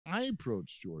I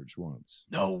approached George once.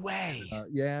 No way.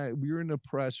 Yeah, we were in the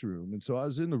press room, and so I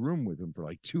was in the room with him for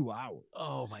like 2 hours.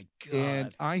 Oh my God.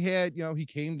 And I had, he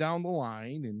came down the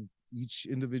line, and each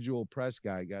individual press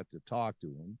guy got to talk to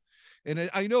him.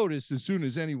 And I noticed as soon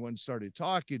as anyone started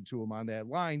talking to him on that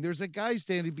line, there's a guy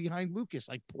standing behind Lucas,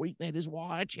 like pointing at his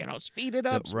watch, speed it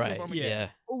up. Right. Like, yeah.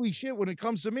 holy shit. When it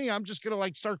comes to me, I'm just going to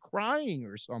like start crying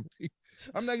or something.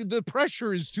 I'm not, the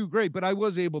pressure is too great, but I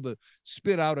was able to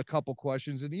spit out a couple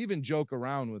questions and even joke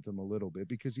around with him a little bit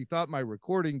because he thought my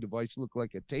recording device looked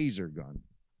like a taser gun.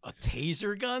 A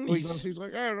taser gun? Well, he's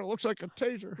like, it looks like a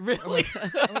taser. Really?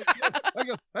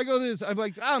 I go this. I'm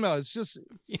like, I don't know. It's just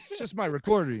my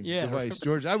recording device,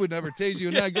 George. I would never tase you.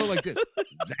 And then I go like this.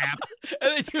 Zap.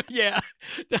 And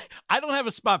then I don't have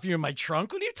a spot for you in my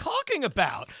trunk. What are you talking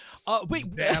about? Wait.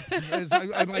 Zap.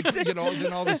 I'm like, then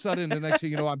all of a sudden, the next thing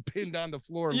you know, I'm pinned on the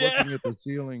floor looking at the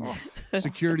ceiling.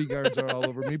 Security guards are all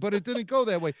over me. But it didn't go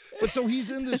that way. But so he's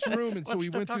in this room. And so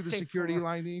he went through the security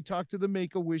line and he talked to the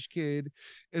Make-A-Wish kid.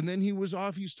 And then he was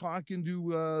off. He's talking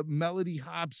to Melody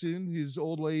Hobson, his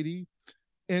old lady.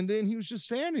 And then he was just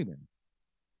standing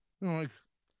there. Like,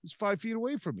 he's 5 feet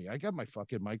away from me. I got my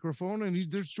fucking microphone,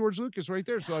 and there's George Lucas right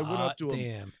there. So I went up to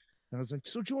him. And I was like,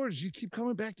 so, George, you keep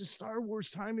coming back to Star Wars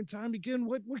time and time again.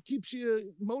 What keeps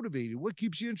you motivated? What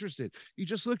keeps you interested? He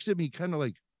just looks at me kind of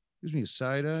like, gives me a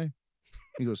side eye.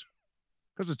 He goes,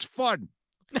 because it's fun.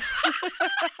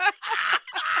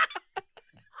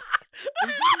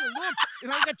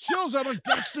 And I got chills. I'm like,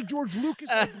 that's the George Lucas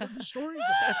I heard the stories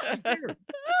about. Right there.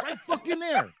 Right fucking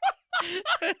there.